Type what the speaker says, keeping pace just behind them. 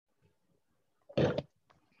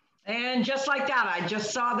And just like that, I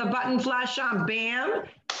just saw the button flash on. Bam.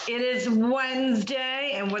 It is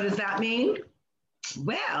Wednesday. And what does that mean?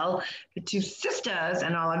 Well, the two sisters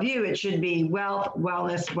and all of you, it should be Wealth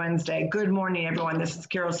Wellness Wednesday. Good morning, everyone. This is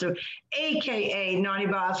Carol Sue, aka Naughty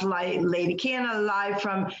Boss Lady Canna, live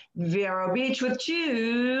from Vero Beach with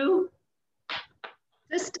two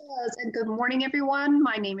sisters. And good morning, everyone.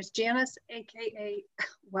 My name is Janice, aka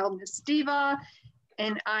Wellness Diva,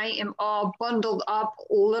 and I am all bundled up.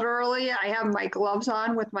 Literally, I have my gloves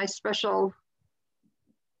on with my special.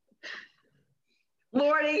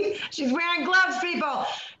 Lordy, she's wearing gloves, people.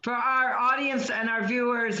 For our audience and our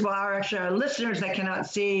viewers, well, our listeners that cannot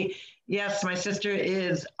see, yes, my sister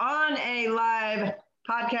is on a live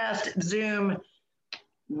podcast Zoom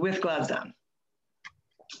with gloves on.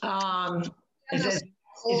 Is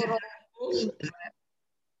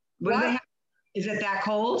it that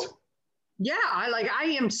cold? Yeah,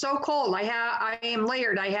 I am so cold. I am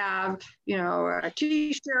layered. I have, a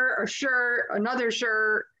t-shirt, a shirt, another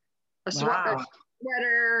shirt, a sweater.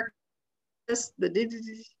 It's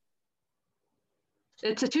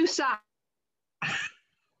a two-size.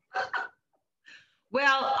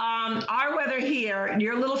 Well, our weather here,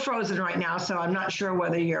 you're a little frozen right now, so I'm not sure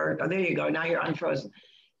whether there you go, now you're unfrozen.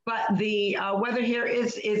 But the weather here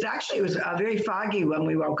is actually, it was very foggy when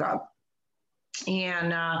we woke up.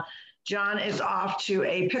 And John is off to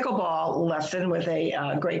a pickleball lesson with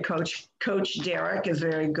a great coach. Coach Derek is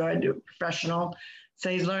very good, professional. So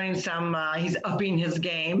he's learning he's upping his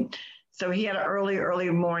game. So he had an early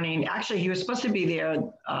morning. Actually, he was supposed to be there.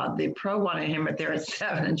 The pro wanted him there at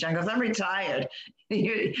 7. And John goes, I'm retired.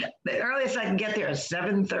 The earliest I can get there is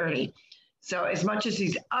 7:30. So as much as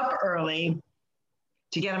he's up early,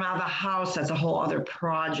 to get him out of the house, that's a whole other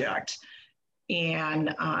project.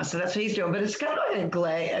 And so that's what he's doing. But it's kind of like a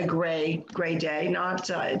gray day.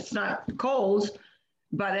 It's not cold,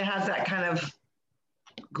 but it has that kind of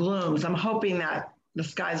gloom. So I'm hoping that the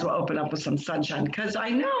skies will open up with some sunshine, because I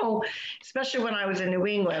know, especially when I was in New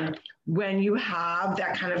England, when you have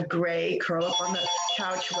that kind of gray curl up on the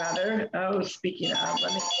couch weather. Oh, speaking of,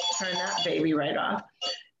 let me turn that baby right off.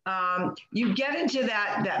 You get into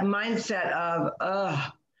that mindset of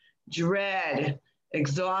dread,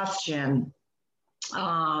 exhaustion.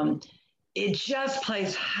 It just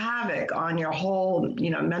plays havoc on your whole,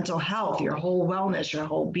 mental health, your whole wellness, your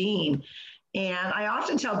whole being. And I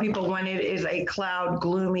often tell people, when it is a cloud,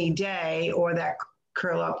 gloomy day, or that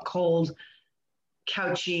curl up, cold,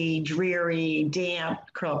 couchy, dreary, damp,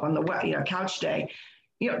 curl up on the couch day,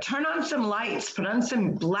 turn on some lights,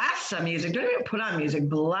 blast some music. Don't even put on music,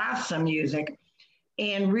 blast some music,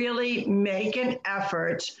 and really make an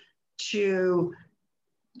effort to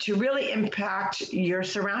really impact your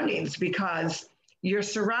surroundings, because your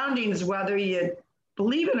surroundings, whether you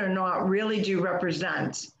believe it or not, really do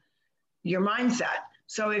represent your mindset.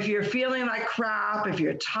 So if you're feeling like crap, if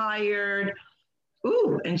you're tired,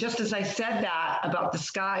 and just as I said that about the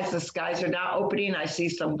skies are now opening. I see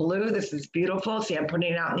some blue. This is beautiful. See, I'm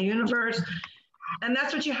putting it out in the universe. And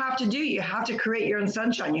that's what you have to do. You have to create your own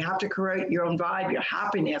sunshine. You have to create your own vibe, your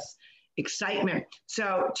happiness, excitement.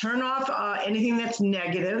 So turn off anything that's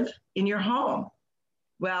negative in your home.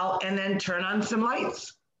 Well, and then turn on some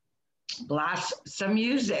lights, blast some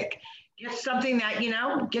music. Get something that,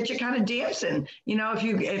 get you kind of dancing.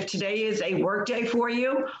 If today is a work day for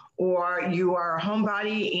you, or you are a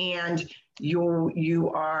homebody and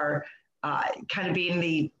you are kind of being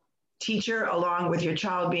the teacher along with your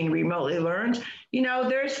child being remotely learned,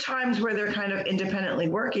 there's times where they're kind of independently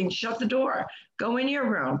working. Shut the door, go in your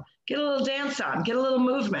room, get a little dance on, get a little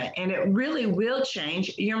movement, and it really will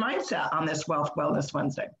change your mindset on this Wealth Wellness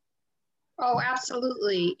Wednesday. Oh,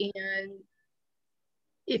 absolutely. And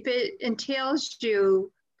if it entails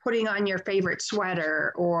you putting on your favorite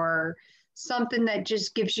sweater or something that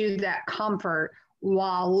just gives you that comfort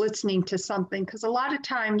while listening to something, because a lot of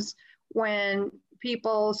times when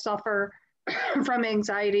people suffer from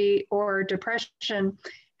anxiety or depression,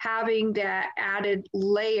 having that added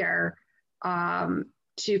layer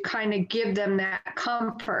to kind of give them that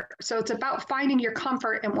comfort. So it's about finding your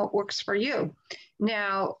comfort and what works for you.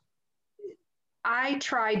 Now, I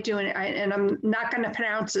tried doing it, and I'm not going to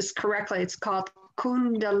pronounce this correctly. It's called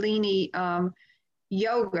Kundalini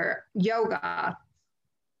yoga,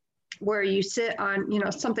 where you sit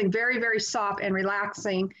on, something very, very soft and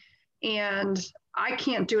relaxing. And I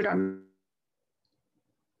can't do it on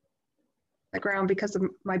the ground because of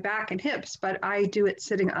my back and hips, but I do it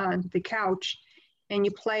sitting on the couch, and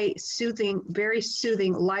you play soothing, very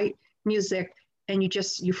soothing, light music, and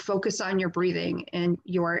you focus on your breathing and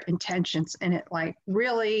your intentions, and it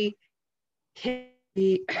really hit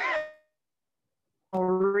the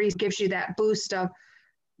reason gives you that boost of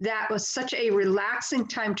that was such a relaxing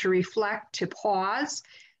time to reflect, to pause,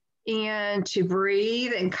 and to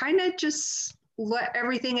breathe and kind of just let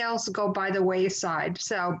everything else go by the wayside.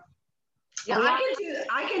 So yeah,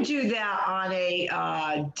 I can do that on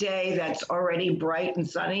a day that's already bright and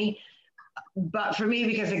sunny. But for me,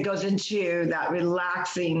 because it goes into that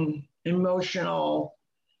relaxing, emotional.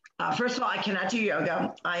 First of all, I cannot do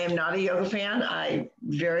yoga. I am not a yoga fan.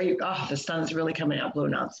 The sun's really coming out blue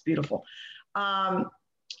now. It's beautiful.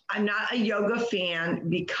 I'm not a yoga fan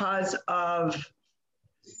because of,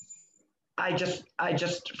 I just,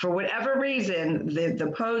 for whatever reason,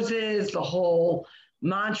 the poses, the whole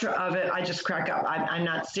mantra of it, I just crack up. I'm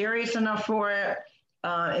not serious enough for it.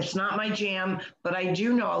 It's not my jam, but I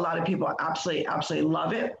do know a lot of people absolutely, absolutely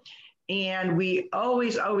love it. And we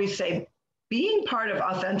always say, being part of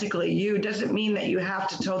Authentically You doesn't mean that you have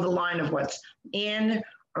to toe the line of what's in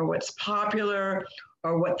or what's popular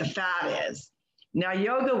or what the fad is. Now,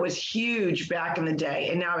 yoga was huge back in the day,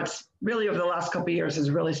 and now it's really over the last couple of years is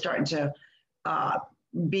really starting to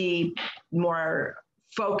be more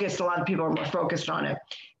focused. A lot of people are more focused on it.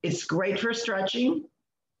 It's great for stretching.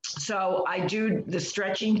 So I do the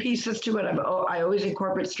stretching pieces to it. I always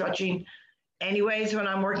incorporate stretching anyways when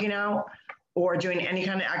I'm working out or doing any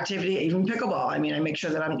kind of activity, even pickleball. I mean, I make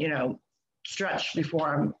sure that I'm, stretched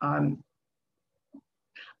before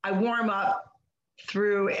I warm up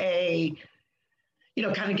through a,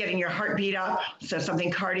 kind of getting your heartbeat up. So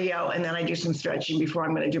something cardio, and then I do some stretching before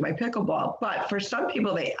I'm going to do my pickleball. But for some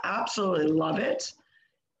people, they absolutely love it.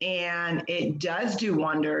 And it does do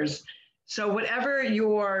wonders. So whatever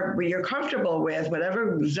you're comfortable with,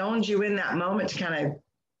 whatever zones you in that moment to kind of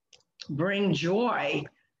bring joy,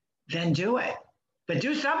 then do it. But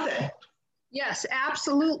do something. Yes,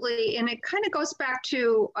 absolutely. And it kind of goes back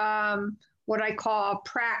to what I call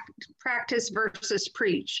practice versus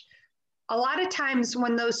preach. A lot of times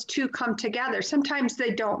when those two come together, sometimes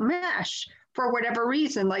they don't mesh for whatever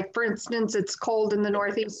reason. Like, for instance, it's cold in the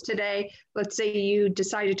Northeast today. Let's say you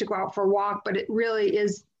decided to go out for a walk, but it really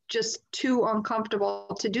is just too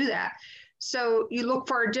uncomfortable to do that. So you look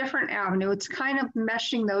for a different avenue. It's kind of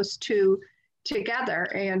meshing those two together,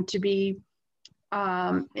 and to be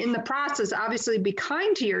in the process, obviously be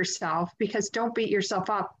kind to yourself, because don't beat yourself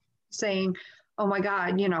up saying, oh my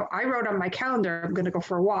God, I wrote on my calendar, I'm going to go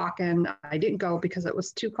for a walk, and I didn't go because it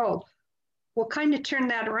was too cold. Well, kind of turn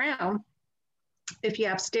that around. If you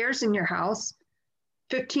have stairs in your house,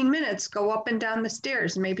 15 minutes, go up and down the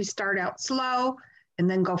stairs. Maybe start out slow and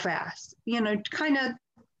then go fast. Kind of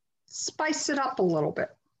spice it up a little bit.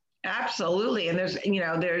 Absolutely. And there's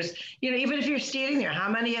even if you're standing there, how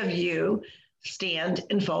many of you stand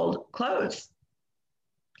and fold clothes?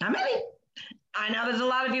 How many? I know there's a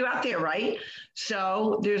lot of you out there, right?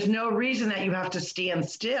 So there's no reason that you have to stand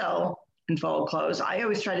still and fold clothes. I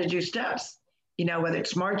always try to do steps, whether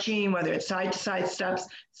it's marching, whether it's side to side steps,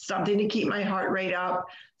 something to keep my heart rate up,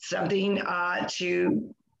 something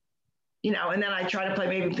to, and then I try to play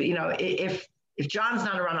maybe, if John's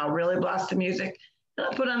not around, I'll really blast the music and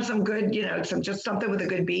I'll put on some good, just something with a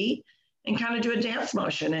good beat and kind of do a dance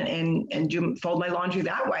motion and fold my laundry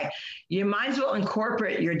that way. You might as well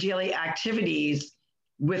incorporate your daily activities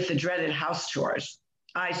with the dreaded house chores,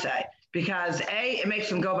 I say, because A, it makes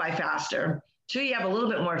them go by faster. 2, you have a little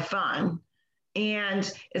bit more fun. And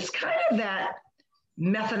it's kind of that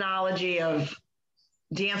methodology of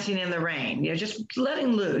dancing in the rain, just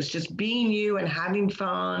letting loose, just being you and having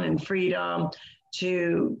fun and freedom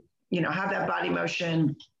to, have that body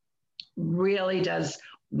motion really does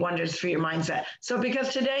wonders for your mindset. So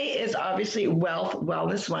because today is obviously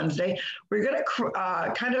Wellness Wednesday, we're going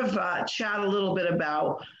to kind of chat a little bit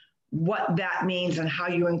about what that means and how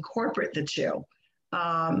you incorporate the two.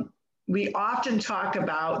 We often talk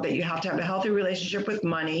about that you have to have a healthy relationship with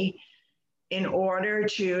money in order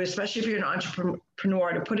to, especially if you're an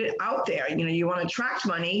entrepreneur, to put it out there. You want to attract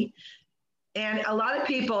money. And a lot of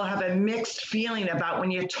people have a mixed feeling about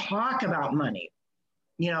when you talk about money.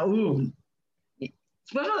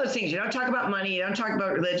 It's one of those things. You don't talk about money, you don't talk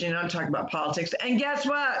about religion, you don't talk about politics. And guess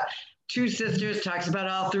what? Two Sisters talks about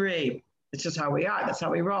all three. It's just how we are. That's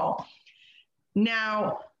how we roll.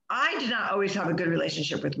 Now, I did not always have a good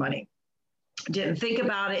relationship with money. Didn't think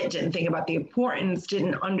about it, didn't think about the importance,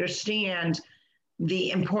 didn't understand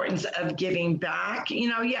the importance of giving back.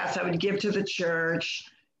 Yes, I would give to the church.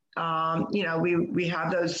 We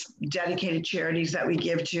have those dedicated charities that we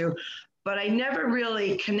give to, but I never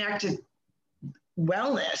really connected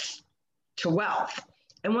wellness to wealth.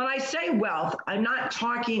 And when I say wealth, I'm not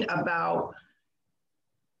talking about,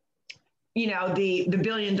 the $1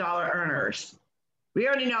 billion earners. We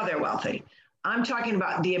already know they're wealthy. I'm talking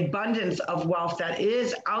about the abundance of wealth that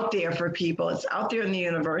is out there for people. It's out there in the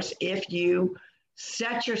universe if you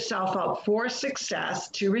set yourself up for success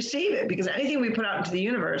to receive it, because anything we put out into the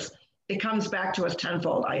universe, it comes back to us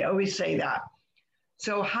tenfold. I always say that.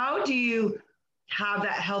 So how do you have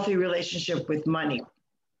that healthy relationship with money?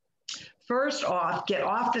 First off, get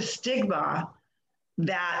off the stigma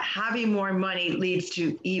that having more money leads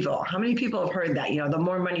to evil. How many people have heard that? You know, the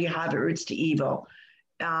more money you have, it roots to evil.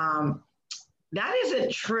 That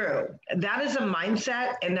isn't true. That is a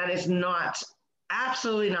mindset, and that is not,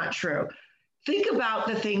 absolutely not true. Think about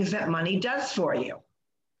the things that money does for you.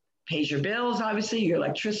 Pays your bills, obviously, your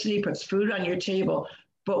electricity, puts food on your table,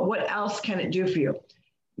 but what else can it do for you?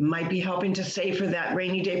 Might be helping to save for that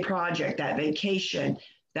rainy day project, that vacation,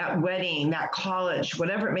 that wedding, that college,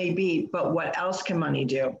 whatever it may be, but what else can money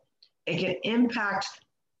do? It can impact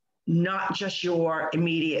not just your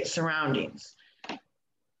immediate surroundings.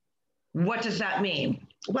 What does that mean?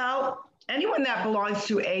 Well, anyone that belongs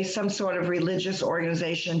to some sort of religious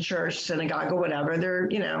organization, church, synagogue, or whatever,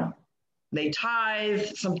 they tithe.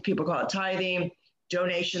 Some people call it tithing,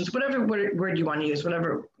 donations, whatever word you want to use,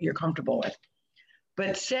 whatever you're comfortable with.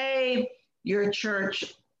 But say your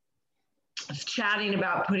church is chatting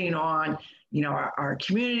about putting on, our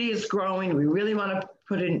community is growing. We really want to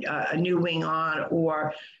put a new wing on,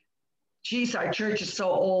 or geez, our church is so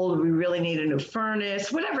old, we really need a new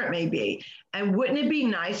furnace, whatever it may be. And wouldn't it be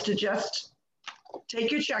nice to just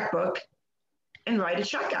take your checkbook and write a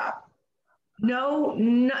check out? No,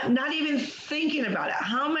 not even thinking about it.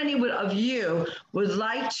 How many of you would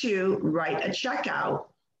like to write a check out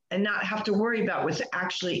and not have to worry about what's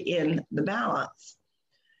actually in the balance?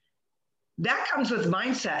 That comes with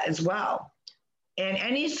mindset as well. And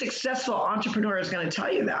any successful entrepreneur is going to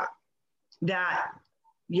tell you that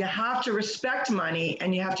you have to respect money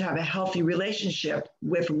and you have to have a healthy relationship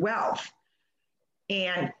with wealth.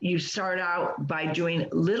 And you start out by doing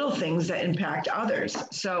little things that impact others.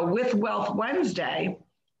 So with Wealth Wednesday,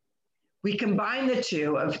 we combine the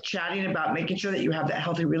two of chatting about making sure that you have that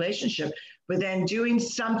healthy relationship, but then doing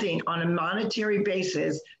something on a monetary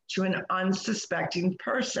basis to an unsuspecting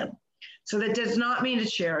person. So that does not mean a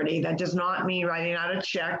charity. That does not mean writing out a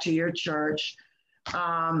check to your church.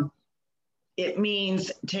 It means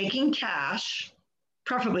taking cash,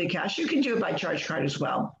 preferably cash. You can do it by charge card as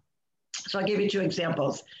well. So I'll give you 2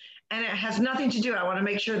 examples. And it has nothing to do, I want to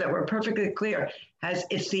make sure that we're perfectly clear,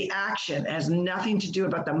 it's the action. It has nothing to do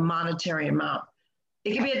about the monetary amount.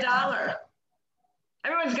 It could be $1.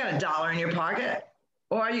 Everyone's got $1 in your pocket.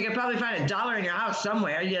 Or you can probably find $1 in your house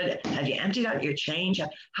somewhere. Have you emptied out your change?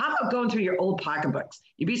 How about going through your old pocketbooks?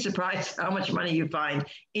 You'd be surprised how much money you find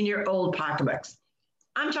in your old pocketbooks.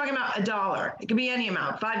 I'm talking about $1. It could be any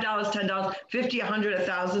amount, $5, $10, $50, $100,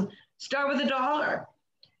 $1,000. Start with $1.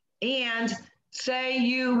 And say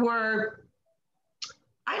you were,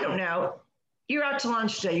 I don't know, you're out to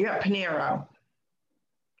lunch today, you're at Panero.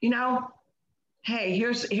 Hey,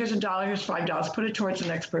 here's $1, here's $5, put it towards the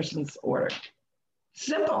next person's order.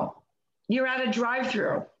 Simple. You're at a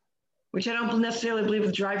drive-through, which I don't necessarily believe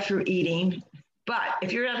with drive-through eating, but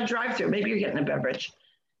if you're at a drive-through, maybe you're getting a beverage.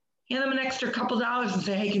 Hand them an extra couple dollars and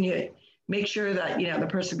say, hey, can you make sure that, the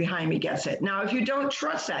person behind me gets it? Now, if you don't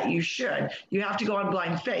trust that, you should. You have to go on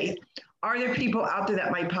blind faith. Are there people out there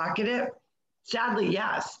that might pocket it? Sadly,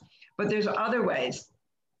 yes. But there's other ways.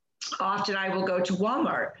 Often I will go to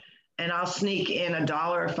Walmart and I'll sneak in $1,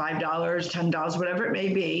 $5, $10, whatever it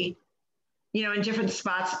may be, in different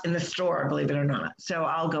spots in the store, believe it or not. So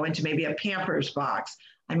I'll go into maybe a Pampers box.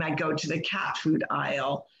 I might go to the cat food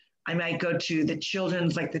aisle. I might go to the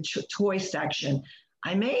children's, like the toy section.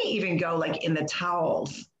 I may even go like in the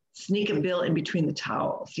towels, sneak a bill in between the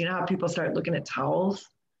towels. You know how people start looking at towels?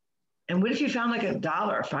 And what if you found like $1,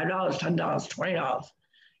 $5, $10, $20?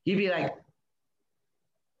 You'd be like,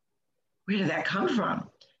 where did that come from?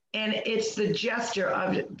 And it's the gesture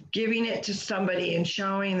of giving it to somebody and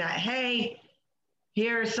showing that, hey,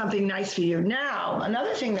 here's something nice for you. Now,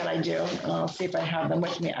 another thing that I do, I'll see if I have them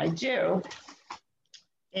with me, I do,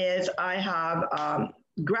 is I have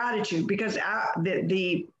gratitude, because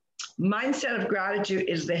the mindset of gratitude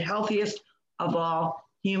is the healthiest of all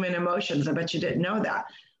human emotions. I bet you didn't know that,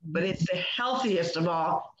 but it's the healthiest of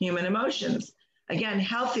all human emotions. Again,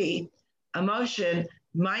 healthy emotion,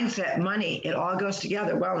 mindset, money, it all goes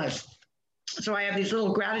together, wellness. So I have these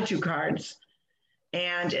little gratitude cards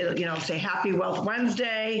and it'll, say Happy Wealth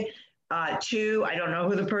Wednesday to, I don't know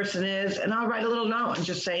who the person is, and I'll write a little note and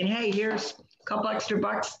just saying, hey, here's a couple extra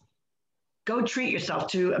bucks. Go treat yourself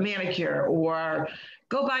to a manicure or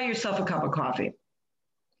go buy yourself a cup of coffee.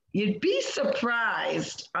 You'd be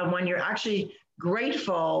surprised on when you're actually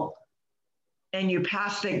grateful and you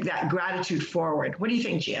pass that gratitude forward. What do you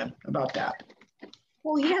think, Jan, about that?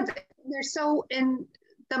 Well, yeah, they're so in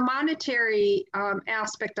the monetary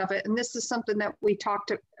aspect of it, and this is something that we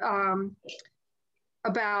talked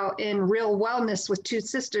about in Real Wellness with Two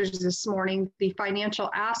Sisters this morning, the financial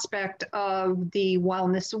aspect of the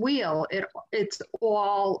wellness wheel. It's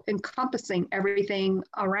all encompassing everything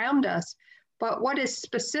around us. But what is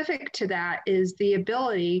specific to that is the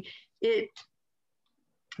ability,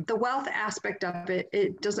 the wealth aspect of it,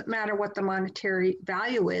 it doesn't matter what the monetary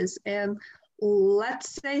value is. And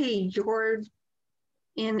let's say you're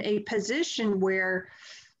in a position where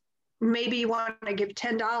maybe you want to give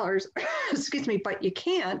 $10, excuse me, but you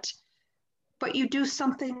can't, but you do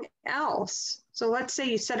something else. So let's say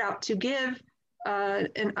you set out to give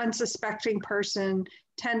an unsuspecting person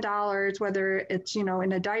 $10, whether it's, in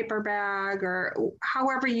a diaper bag or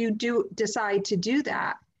however you decide to do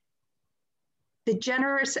that. The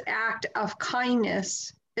generous act of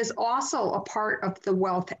kindness is also a part of the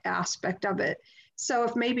wealth aspect of it. So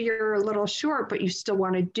if maybe you're a little short, but you still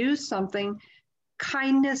want to do something,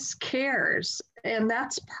 kindness cares, and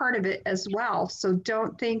that's part of it as well. So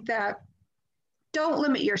don't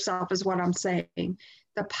limit yourself is what I'm saying.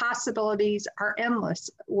 The possibilities are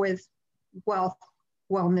endless with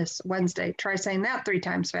Wellness Wednesday. Try saying that 3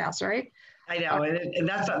 times fast, right? I know, and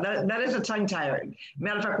that is a tongue tire.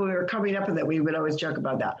 Matter of fact, when we were coming up with it, we would always joke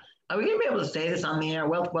about that. Are we going to be able to say this on the air?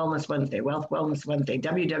 Wellness Wednesday,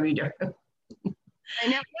 www. I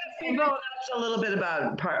know. That's a little bit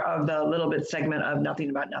about part of the little bit segment of Nothing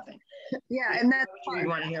About Nothing. Yeah, and that's you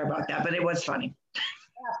want to hear about that, but it was funny. I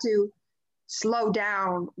have to slow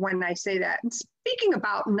down when I say that. And speaking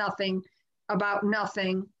about nothing,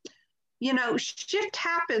 shift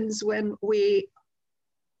happens when we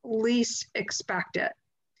least expect it.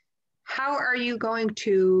 How are you going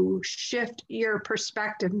to shift your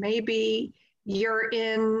perspective? Maybe you're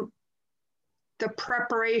in the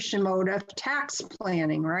preparation mode of tax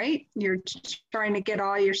planning, right? You're trying to get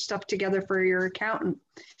all your stuff together for your accountant.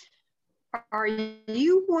 Are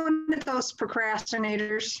you one of those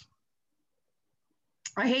procrastinators?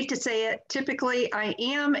 I hate to say it. Typically, I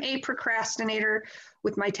am a procrastinator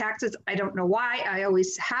with my taxes. I don't know why. I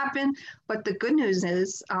always have been. But the good news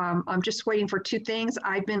is I'm just waiting for 2 things.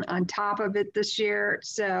 I've been on top of it this year.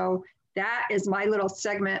 So that is my little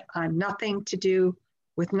segment on nothing to do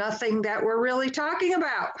with nothing that we're really talking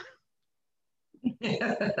about.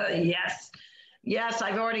 Yes,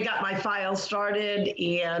 I've already got my file started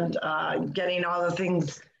and getting all the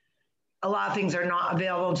things. A lot of things are not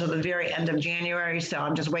available until the very end of January. So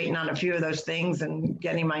I'm just waiting on a few of those things and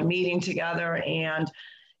getting my meeting together and,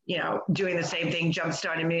 doing the same thing,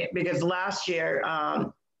 jumpstarting me, because last year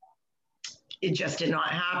it just did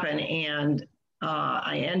not happen. And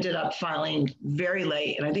I ended up filing very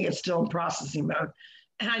late, and I think it's still in processing mode.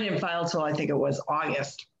 And I didn't file till I think it was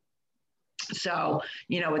August. So,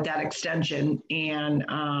 with that extension, and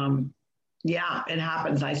yeah, it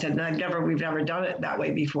happens. I said, we've never done it that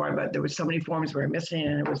way before, but there were so many forms we were missing,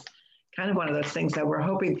 and it was kind of one of those things that we're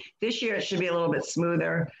hoping this year it should be a little bit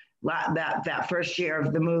smoother. That first year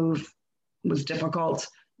of the move was difficult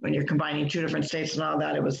when you're combining 2 different states and all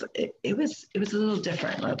that. It was a little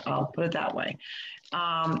different. I'll put it that way.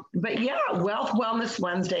 But yeah, Wellness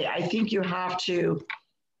Wednesday. I think you have to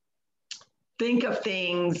think of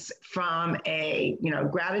things from a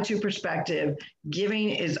gratitude perspective.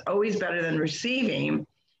 Giving is always better than receiving,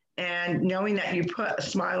 and knowing that you put a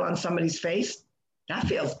smile on somebody's face, that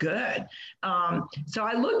feels good. So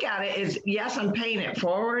I look at it as, yes, I'm paying it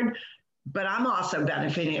forward, but I'm also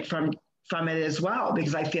benefiting from it as well,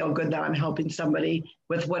 because I feel good that I'm helping somebody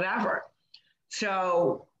with whatever.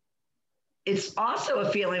 So it's also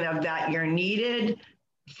a feeling of that you're needed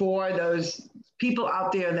for those people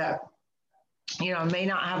out there that may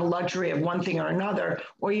not have a luxury of one thing or another,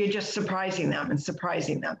 or you're just surprising them.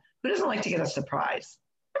 Who doesn't like to get a surprise?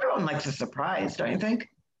 Everyone likes a surprise, don't you think?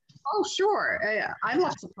 Oh, sure. I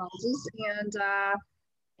love surprises. And,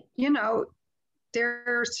 there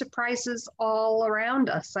are surprises all around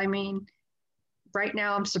us. I mean, right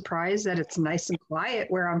now I'm surprised that it's nice and quiet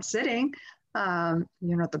where I'm sitting.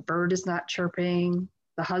 The bird is not chirping.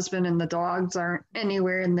 The husband and the dogs aren't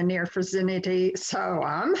anywhere in the near vicinity. So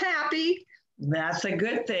I'm happy. That's a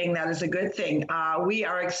good thing. That is a good thing. We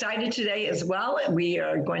are excited today as well. We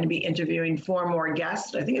are going to be interviewing 4 more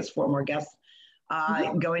guests. I think it's 4 more guests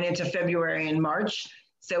going into February and March.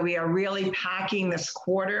 So we are really packing this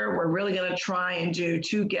quarter. We're really going to try and do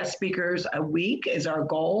 2 guest speakers a week is our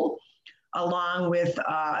goal, along with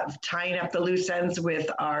tying up the loose ends with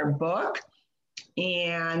our book.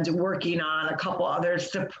 and working on a couple other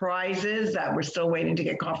surprises that we're still waiting to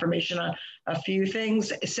get confirmation on a few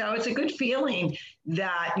things. So it's a good feeling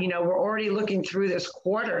that, you know, we're already looking through this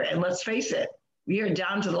quarter, and let's face it, we are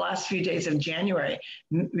down to the last few days of January.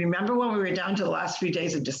 Remember when we were down to the last few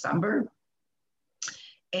days of December?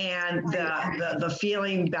 And the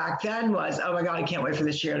feeling back then was, oh my God, I can't wait for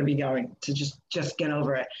this year to be going, to just get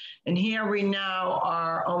over it. And here we now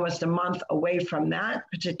are almost a month away from that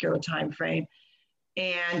particular time frame.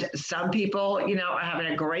 And some people, you know, are having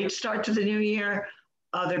a great start to the new year.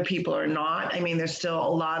 Other people are not. I mean, there's still a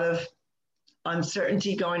lot of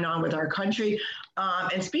uncertainty going on with our country.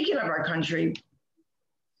 And speaking of our country,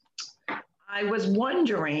 I was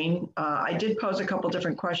wondering, I did pose a couple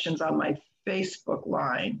different questions on my Facebook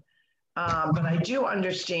line, but I do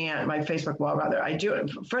understand my Facebook wall, rather. I do.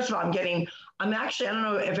 First of all, I'm actually, I don't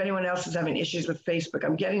know if anyone else is having issues with Facebook.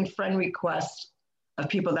 I'm getting friend requests of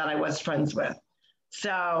people that I was friends with.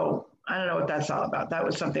 So I don't know what that's all about. That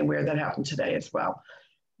was something weird that happened today as well.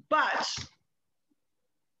 But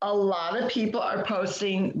a lot of people are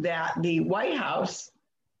posting that the White House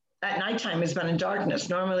at nighttime has been in darkness.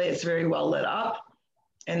 Normally it's very well lit up.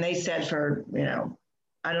 And they said for, you know,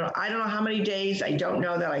 I don't know how many days. I don't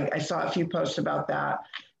know that. I saw a few posts about that.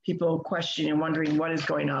 People questioning and wondering what is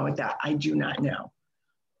going on with that. I do not know.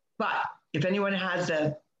 But if anyone has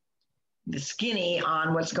the skinny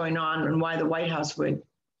on what's going on and why the White House would,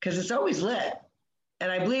 because it's always lit.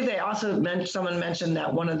 And I believe they also someone mentioned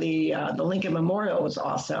that one of the Lincoln Memorial was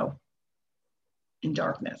also in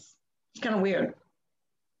darkness. It's kind of weird.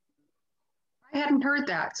 I hadn't heard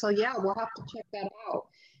that. So yeah, we'll have to check that out.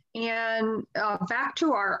 And back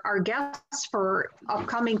to our guests for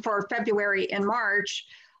upcoming for February and March.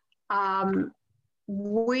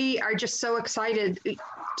 We are just so excited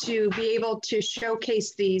to be able to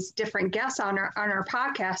showcase these different guests on our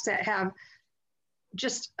podcast that have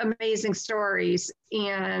just amazing stories.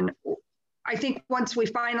 And I think once we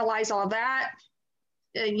finalize all that,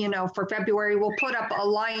 you know, for February, we'll put up a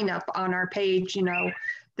lineup on our page, you know,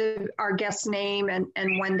 our guest's name and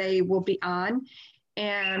when they will be on.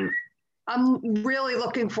 And I'm really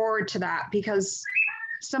looking forward to that because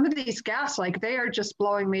some of these guests, like, they are just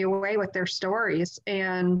blowing me away with their stories.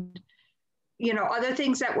 And, you know, other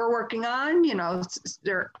things that we're working on, you know,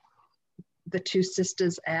 they're the Two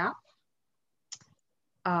Sisters app,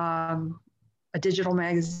 a digital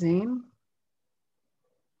magazine.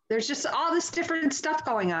 There's just all this different stuff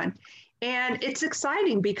going on. And it's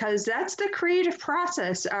exciting because that's the creative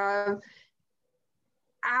process of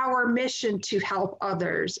our mission to help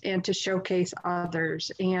others and to showcase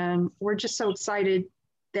others. And we're just so excited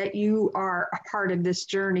that you are a part of this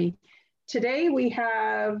journey. Today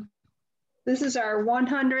this is our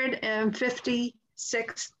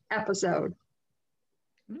 156th episode.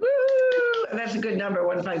 Woo! That's a good number,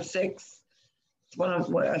 156.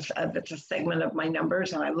 It's a segment of my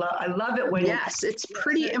numbers, and I love it when it's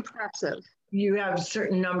pretty impressive. You have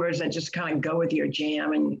certain numbers that just kind of go with your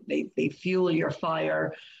jam, and they fuel your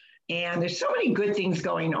fire. And there's so many good things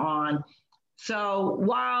going on. So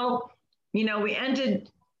while, you know, we ended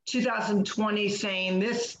 2020 saying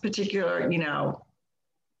this particular, you know,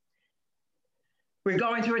 we're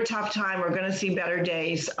going through a tough time, we're going to see better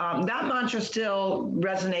days. That mantra still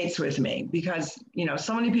resonates with me because, you know,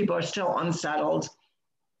 so many people are still unsettled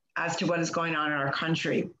as to what is going on in our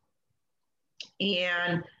country.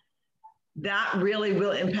 And that really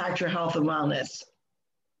will impact your health and wellness.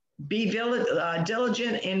 Be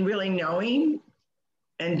diligent in really knowing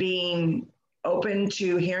and being open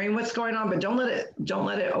to hearing what's going on, but don't let it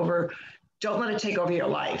take over your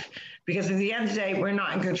life. Because at the end of the day, we're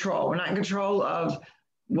not in control. We're not in control of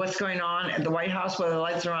what's going on at the White House, whether the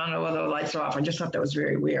lights are on or whether the lights are off. I just thought that was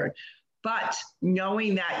very weird. But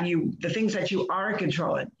knowing that the things that you are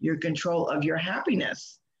controlling, you're in control of your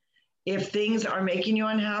happiness. If things are making you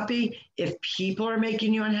unhappy, if people are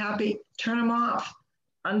making you unhappy, turn them off,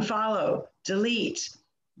 unfollow, delete,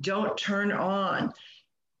 don't turn on.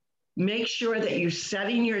 Make sure that you're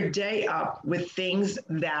setting your day up with things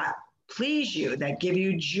that please you, that give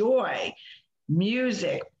you joy,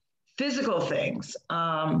 music, physical things.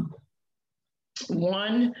 One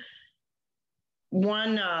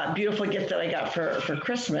beautiful gift that I got for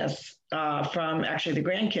Christmas from actually the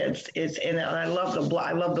grandkids is, and I love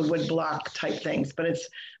the wood block type things, but it's,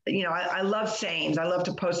 you know, I love sayings. I love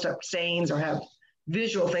to post up sayings or have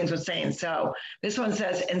visual things with sayings. So this one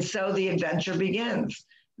says, and so the adventure begins.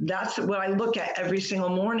 That's what I look at every single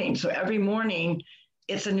morning. So every morning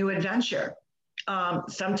it's a new adventure.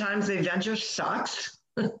 Sometimes the adventure sucks.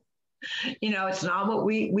 You know, it's not what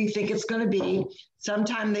we think it's going to be.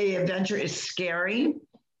 Sometimes the adventure is scary.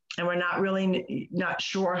 and we're not really not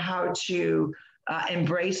sure how to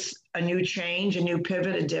embrace a new change, a new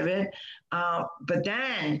pivot, a divot. But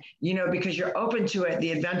then, because you're open to it,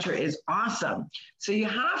 the adventure is awesome. So you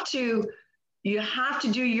have to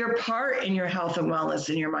do your part in your health and wellness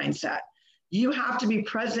and your mindset. You have to be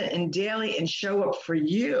present and daily and show up for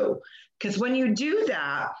you. Because when you do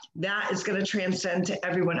that, that is going to transcend to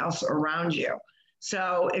everyone else around you.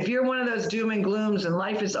 So if you're one of those doom and glooms and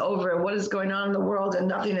life is over and what is going on in the world and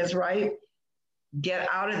nothing is right, get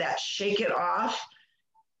out of that, shake it off,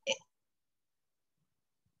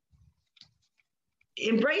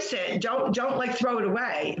 embrace it. Don't like throw it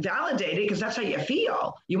away, validate it, because that's how you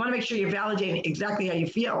feel. You want to make sure you're validating exactly how you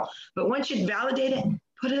feel. But once you validate it,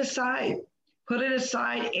 put it aside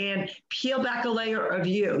and peel back a layer of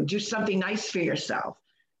you. Do something nice for yourself.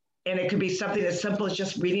 And it could be something as simple as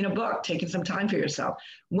just reading a book, taking some time for yourself.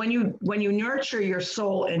 When you nurture your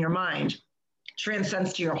soul and your mind,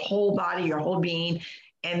 transcends to your whole body, your whole being,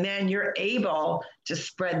 and then you're able to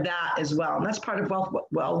spread that as well. And that's part of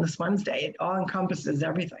Wellness Wednesday. It all encompasses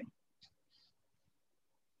everything.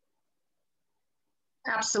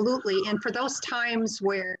 Absolutely. And for those times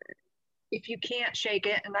where if you can't shake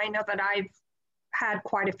it, and I know that I've had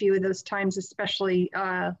quite a few of those times, especially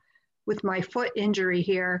with my foot injury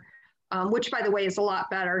here, which by the way is a lot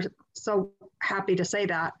better. So happy to say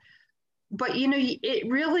that. But it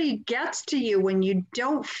really gets to you when you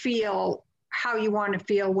don't feel how you want to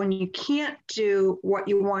feel, when you can't do what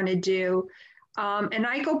you want to do. And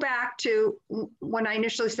I go back to when I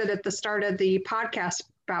initially said at the start of the podcast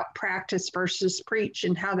about practice versus preach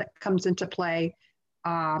and how that comes into play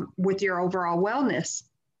with your overall wellness.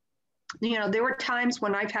 There were times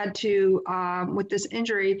when I've had to, with this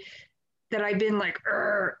injury, that I've been like,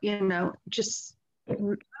 just, I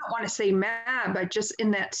don't want to say mad, but just in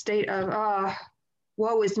that state of,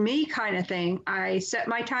 woe is me kind of thing. I set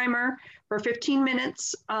my timer for 15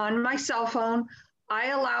 minutes on my cell phone.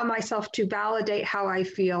 I allow myself to validate how I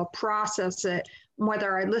feel, process it,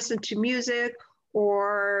 whether I listen to music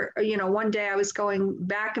or, one day I was going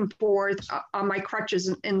back and forth on my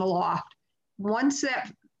crutches in the loft. Once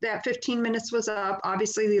that 15 minutes was up,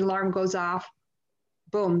 obviously the alarm goes off.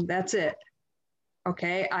 Boom, that's it.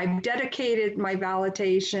 Okay, I've dedicated my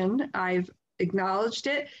validation. I've acknowledged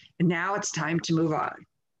it, and now it's time to move on.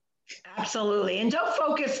 Absolutely. And don't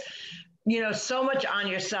focus, so much on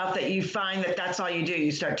yourself that you find that that's all you do.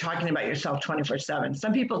 You start talking about yourself 24/7.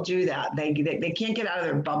 Some people do that. They can't get out of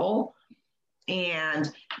their bubble.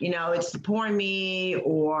 And, it's the poor me,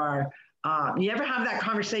 or you ever have that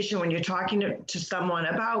conversation when you're talking to someone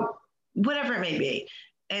about whatever it may be,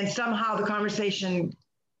 and somehow the conversation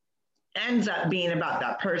ends up being about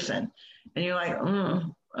that person. And you're like,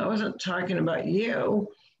 I wasn't talking about you.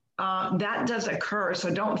 That does occur.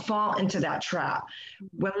 So don't fall into that trap.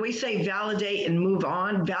 When we say validate and move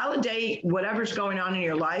on, validate whatever's going on in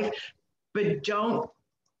your life, but don't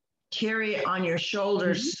carry it on your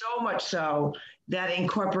shoulders so much so that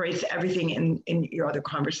incorporates everything in your other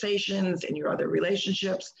conversations, in your other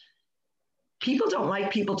relationships. People don't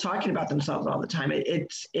like people talking about themselves all the time.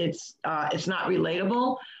 It's not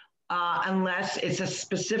relatable. Unless it's a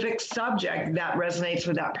specific subject that resonates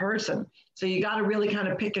with that person. So you got to really kind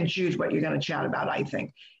of pick and choose what you're going to chat about, I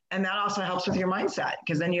think. And that also helps with your mindset,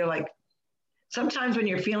 because then you're like, sometimes when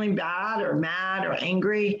you're feeling bad or mad or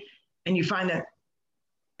angry and you find that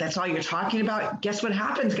that's all you're talking about, guess what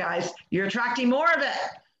happens, guys? You're attracting more of it.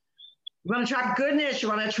 You want to attract goodness. You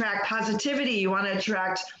want to attract positivity. You want to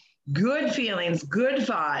attract good feelings, good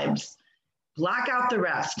vibes. Block out the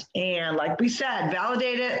rest. And like we said,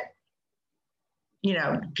 validate it.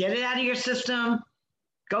 Get it out of your system,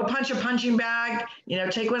 go punch a punching bag,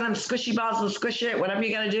 take one of them squishy balls and squish it, whatever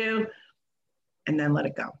you got to do, and then let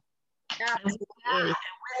it go. Absolutely. And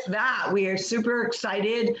with that, we are super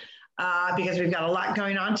excited because we've got a lot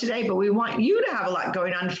going on today, but we want you to have a lot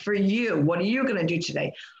going on for you. What are you going to do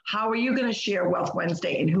today? How are you going to share Wealth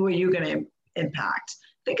Wednesday, and who are you going to impact?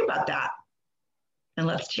 Think about that, and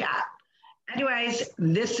let's chat. Anyways,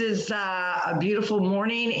 this is a beautiful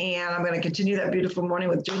morning, and I'm going to continue that beautiful morning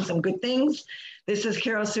with doing some good things. This is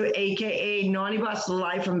Carol Sue, a.k.a. Naughty Boss,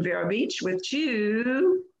 live from Vero Beach with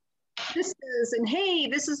you. This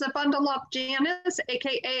is a bundle up Janice,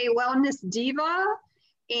 a.k.a. Wellness Diva,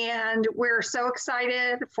 and we're so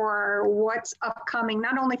excited for what's upcoming,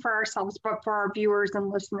 not only for ourselves, but for our viewers and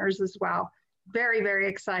listeners as well. Very, very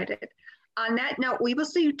excited. On that note, we will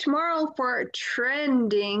see you tomorrow for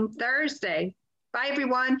Trending Thursday. Bye,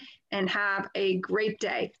 everyone, and have a great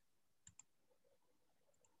day.